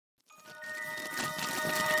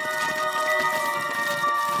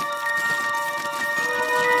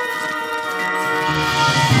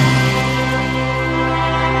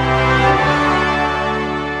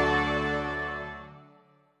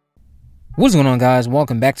What's going on, guys?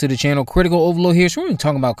 Welcome back to the channel. Critical Overlord here. So we're going to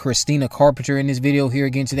talk about Christina Carpenter in this video here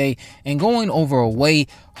again today, and going over a way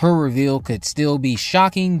her reveal could still be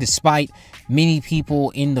shocking despite many people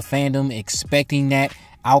in the fandom expecting that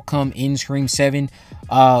outcome in Scream 7.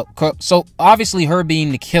 So obviously her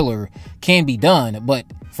being the killer can be done, but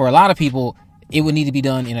for a lot of people it would need to be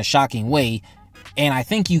done in a shocking way, and I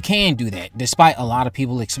think you can do that despite a lot of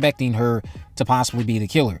people expecting her to possibly be the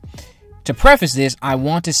killer. To preface this, I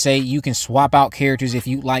want to say you can swap out characters if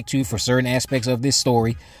you'd like to for certain aspects of this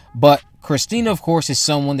story, but Christina, of course, is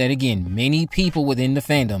someone that, again, many people within the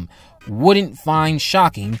fandom wouldn't find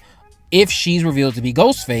shocking if she's revealed to be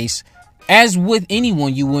Ghostface. As with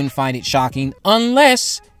anyone, you wouldn't find it shocking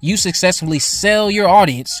unless you successfully sell your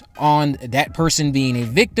audience on that person being a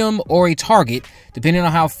victim or a target, depending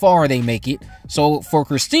on how far they make it. So for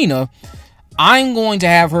Christina, I'm going to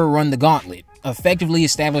have her run the gauntlet. Effectively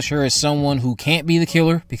establish her as someone who can't be the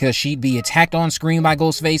killer because she'd be attacked on screen by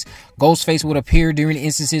Ghostface. Ghostface would appear during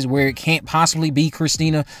instances where it can't possibly be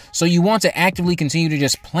Christina. So you want to actively continue to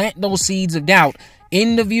just plant those seeds of doubt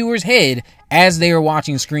in the viewer's head as they are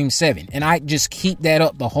watching Scream 7. And I just keep that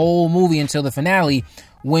up the whole movie until the finale,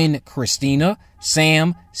 when Christina,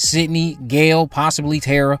 Sam, Sidney, Gail, possibly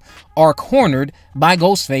Tara, are cornered by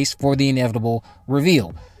Ghostface for the inevitable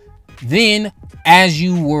reveal. Then, as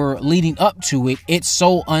you were leading up to it, it's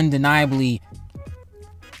so undeniably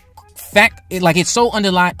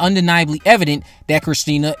undeniably evident that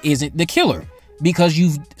Christina isn't the killer, because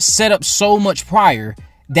you've set up so much prior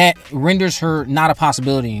that renders her not a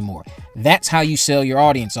possibility anymore. That's how you sell your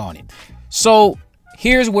audience on it. So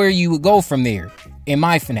here's where you would go from there in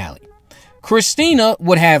my finale. Christina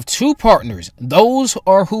would have two partners. Those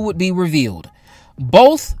are who would be revealed.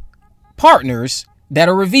 Both partners that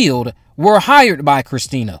are revealed were hired by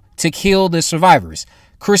Christina to kill the survivors.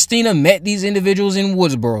 Christina met these individuals in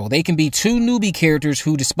Woodsboro. They can be two newbie characters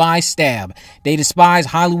who despise stab. They despise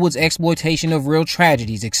Hollywood's exploitation of real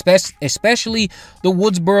tragedies, especially the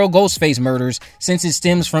Woodsboro Ghostface murders, since it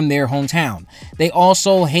stems from their hometown. They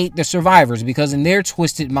also hate the survivors because in their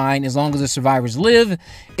twisted mind, as long as the survivors live,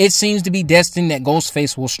 it seems to be destined that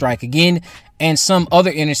Ghostface will strike again, and some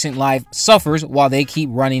other innocent life suffers while they keep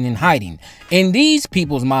running and hiding. In these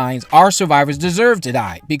people's minds, our survivors deserve to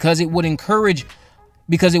die because it would encourage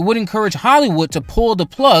Hollywood to pull the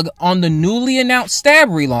plug on the newly announced stab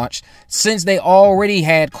relaunch, since they already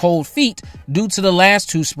had cold feet due to the last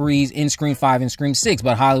two sprees in Scream 5 and Scream 6.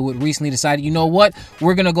 But Hollywood recently decided, you know what,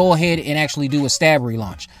 we're going to go ahead and actually do a stab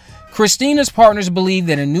relaunch. Christina's partners believe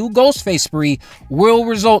that a new Ghostface spree will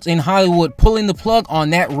result in Hollywood pulling the plug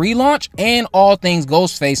on that relaunch and all things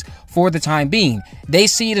Ghostface for the time being. They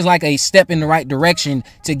see it as like a step in the right direction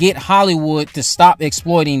to get Hollywood to stop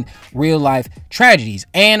exploiting real life tragedies.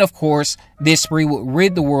 And of course, this spree would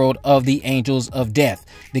rid the world of the Angels of Death,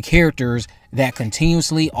 the characters that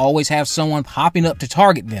continuously always have someone popping up to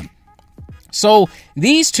target them. So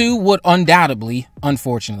these two would undoubtedly,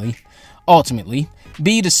 unfortunately, ultimately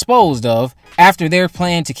be disposed of after their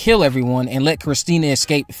plan to kill everyone and let Christina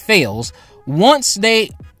escape fails. Once they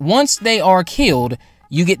are killed,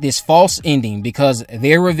 you get this false ending because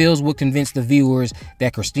their reveals would convince the viewers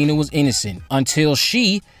that Christina was innocent until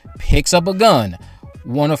she picks up a gun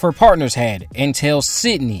one of her partners had and tells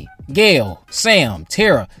Sidney, Gail, Sam,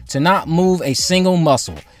 Tara to not move a single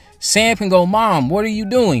muscle. Sam can go, "Mom, what are you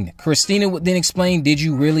doing?" Christina would then explain, "Did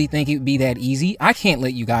you really think it would be that easy? I can't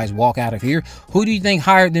let you guys walk out of here. Who do you think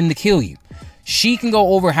hired them to kill you?" She can go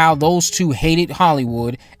over how those two hated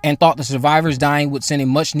Hollywood and thought the survivors dying would send a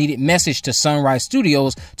much needed message to Sunrise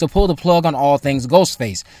Studios to pull the plug on all things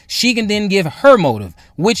Ghostface. She can then give her motive,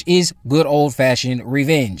 which is good old-fashioned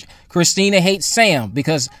revenge. Christina hates Sam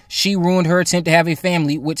because she ruined her attempt to have a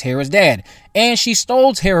family with Tara's dad, and she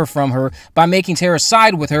stole Tara from her by making Tara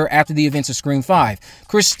side with her after the events of Scream 5.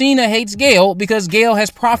 Christina hates Gail because Gail has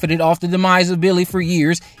profited off the demise of Billy for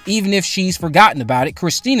years, even if she's forgotten about it.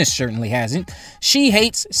 Christina certainly hasn't. She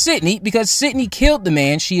hates Sidney because Sidney killed the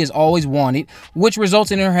man she has always wanted, which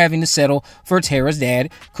results in her having to settle for Tara's dad.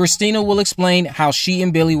 Christina will explain how she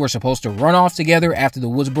and Billy were supposed to run off together after the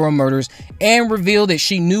Woodsboro murders and reveal that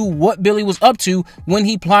she knew what Billy was up to when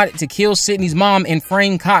he plotted to kill Sidney's mom and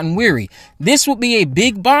frame Cotton Weary. This would be a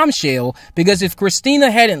big bombshell because if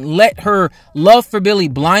Christina hadn't let her love for Billy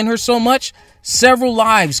blind her so much, several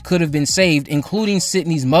lives could have been saved, including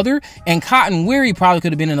Sidney's mother, and Cotton Weary probably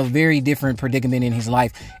could have been in a very different predicament in his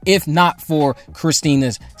life if not for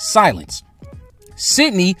Christina's silence.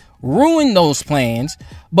 Sidney ruined those plans,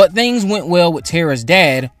 but things went well with Tara's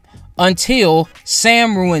dad until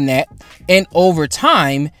Sam ruined that, and over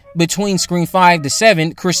time, between Scream 5 to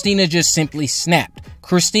 7, Christina just simply snapped.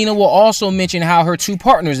 Christina will also mention how her two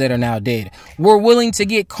partners that are now dead were willing to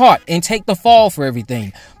get caught and take the fall for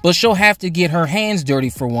everything, but she'll have to get her hands dirty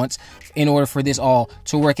for once in order for this all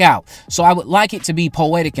to work out. So I would like it to be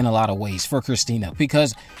poetic in a lot of ways for Christina,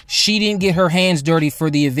 because she didn't get her hands dirty for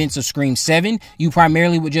the events of Scream 7. You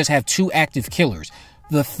primarily would just have two active killers.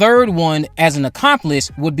 The third one, as an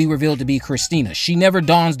accomplice, would be revealed to be Christina. She never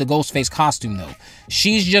dons the Ghostface costume, though.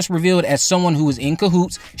 She's just revealed as someone who was in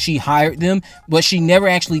cahoots. She hired them, but she never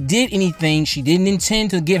actually did anything. She didn't intend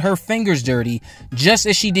to get her fingers dirty, just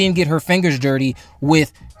as she didn't get her fingers dirty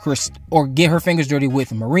with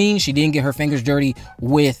Marine. She didn't get her fingers dirty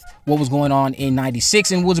with what was going on in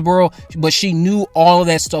 96 in Woodsboro, but she knew all of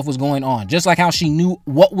that stuff was going on, just like how she knew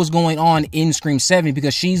what was going on in Scream 7,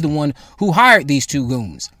 because she's the one who hired these two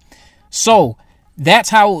goons. So that's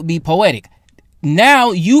how it would be poetic.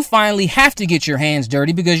 Now you finally have to get your hands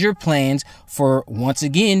dirty, because your plans for, once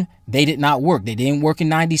again, they did not work. They didn't work in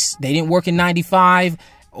 95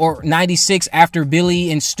 or 96 after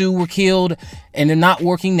Billy and Stu were killed, and they're not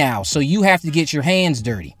working now. So you have to get your hands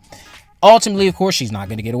dirty. Ultimately, of course, she's not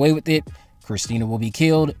going to get away with it. Christina will be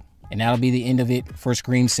killed, and that'll be the end of it for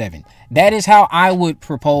Scream 7. That is how I would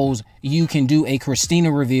propose you can do a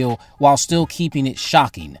Christina reveal while still keeping it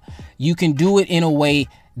shocking. You can do it in a way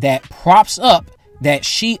that props up that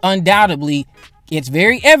she undoubtedly, it's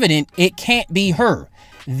very evident it can't be her.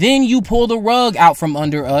 Then you pull the rug out from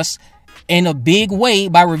under us in a big way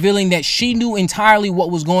by revealing that she knew entirely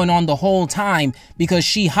what was going on the whole time, because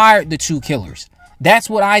she hired the two killers.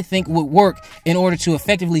 That's what I think would work in order to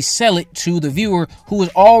effectively sell it to the viewer who is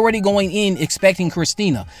already going in expecting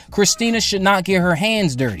Christina. Christina should not get her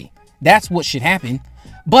hands dirty. That's what should happen.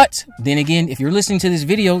 But then again, if you're listening to this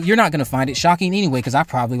video, you're not going to find it shocking anyway, because I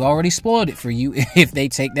probably already spoiled it for you if they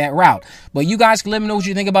take that route. But you guys can let me know what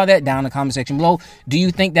you think about that down in the comment section below. Do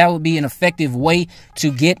you think that would be an effective way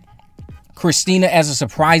to get Christina as a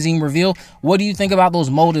surprising reveal? What do you think about those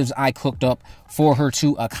motives I cooked up for her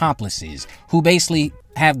two accomplices, who basically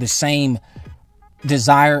have the same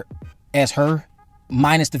desire as her,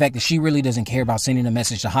 minus the fact that she really doesn't care about sending a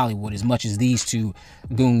message to Hollywood as much as these two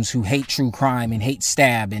goons who hate true crime and hate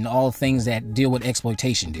stab and all things that deal with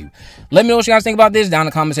exploitation do? Let me know what you guys think about this down in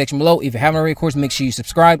the comment section below. If you haven't already, of course, make sure you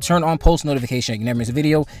subscribe, turn on post notification, you can never miss a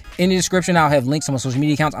video. In the description, I'll have links to my social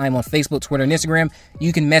media accounts. I am on Facebook, Twitter, and Instagram.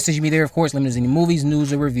 You can message me there, of course. Let me know any movies,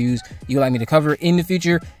 news, or reviews you'd like me to cover in the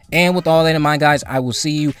future. And with all that in mind, guys, I will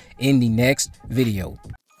see you in the next video.